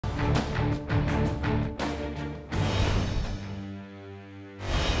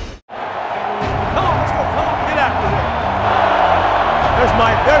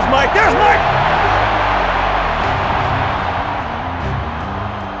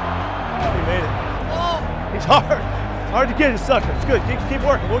He's hard. Hard to get his sucker. It's good. Keep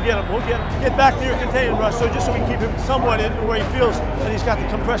working. We'll get him. We'll get him. Get back to your containment rush, so just so we can keep him somewhat in where he feels that he's got the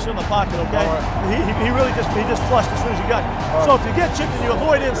compression in the pocket. Okay. Right. He really just flushed as soon as he got it. Right. So if you get chipped and you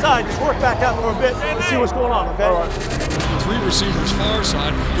avoid inside, just work back out for a bit and see what's going on. Okay. Right. Three receivers far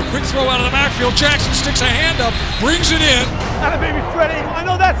side. The quick throw out of the backfield. Jackson sticks a hand up, brings it in. Atta baby Freddie. I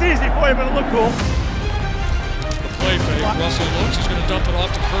know that's easy for you, but it looked cool. The play fake. Russell looks. He's going to dump it off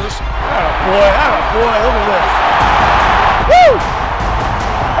to Curse. Atta boy. Look at this. Woo!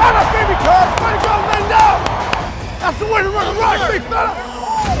 Atta baby Curse. Way to go, men down. That's the way to run a rock, big fella.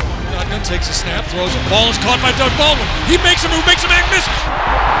 Shotgun takes a snap, throws it. Ball is caught by Doug Baldwin. He makes a move, makes a man miss.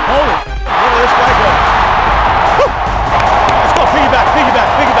 Hold it. Look at this guy go. Woo! Let's go, piggyback.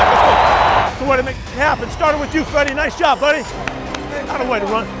 Let's go. That's the way to make it happen. Started with you, Freddie. Nice job, buddy. Not a way to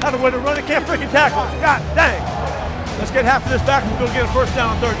run. They can't freaking tackle us. God dang. Let's get half of this back and we'll go get a first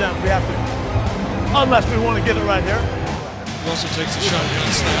down and third down if we have to. Unless we want to get it right here. Russell takes a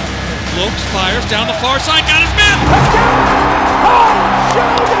shotgun snap. Looks, fires down the far side, got his man. Oh,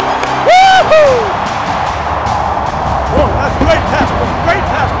 woo-hoo! Whoa, that's a great pass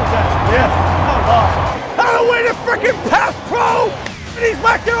protection. Yes, that was awesome. How a way to freaking pass pro! And he's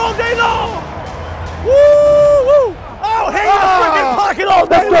back there all day long. Woo-hoo! Oh, hang in the freaking pocket all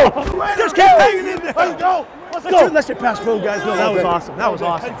day long. Just keep hanging in there. Let's go. Let's get past pro, guys. No, that was awesome. That was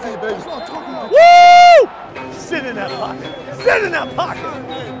awesome. Woo! Sit in that pocket.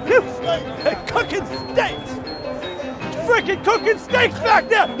 You cooking steaks. Freaking cooking steaks back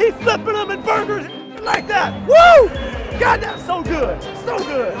there. He's flipping them in burgers like that. Woo! God, that's so good.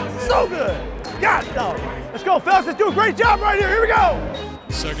 God, no. Let's go, fellas. Let's do a great job right here. Here we go.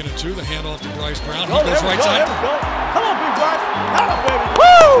 2nd and 2. The handoff to Bryce Brown. He Oh, goes right side. There we go. Come on, big Bryce. Hello, baby.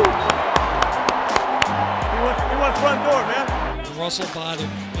 Woo! He went front door, man. Russell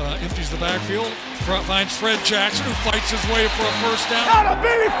empties the backfield. Finds Fred Jackson, who fights his way for a first down. Hello,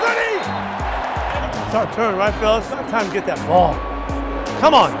 baby, Freddie! It's our turn, right, fellas? It's our time to get that ball.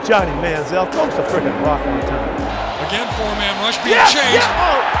 Come on, Johnny Manziel. Throw us a freaking rock on time. Again, 4-man rush being chased. Yeah.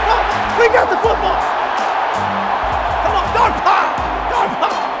 Oh, no. We got the football. Come on, don't pop.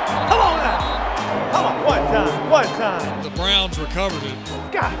 Come on now. Come on, one time. The Browns recovered it.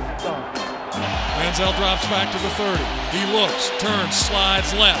 God. Manziel drops back to the 30. He looks, turns,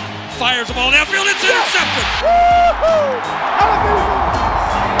 slides left, fires the ball downfield. It's intercepted. Woo-hoo!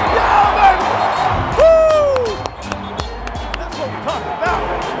 Yeah, baby. Woo! That's what we're talking about.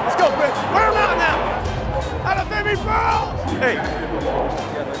 Let's go, Chris. Wear him out now. Out of baby Pearl. Hey.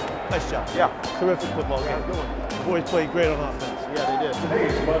 Nice job. Yeah. Terrific football game. The boys played great on offense. Yeah, they did.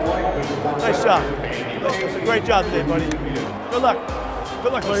 Nice job. Great job today, buddy. Good luck.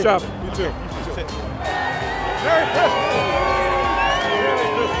 Good luck, buddy. Nice job. You too. Merry Christmas.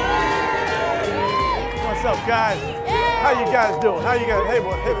 What's up, guys? How you guys doing? Hey,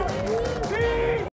 boy. Hey.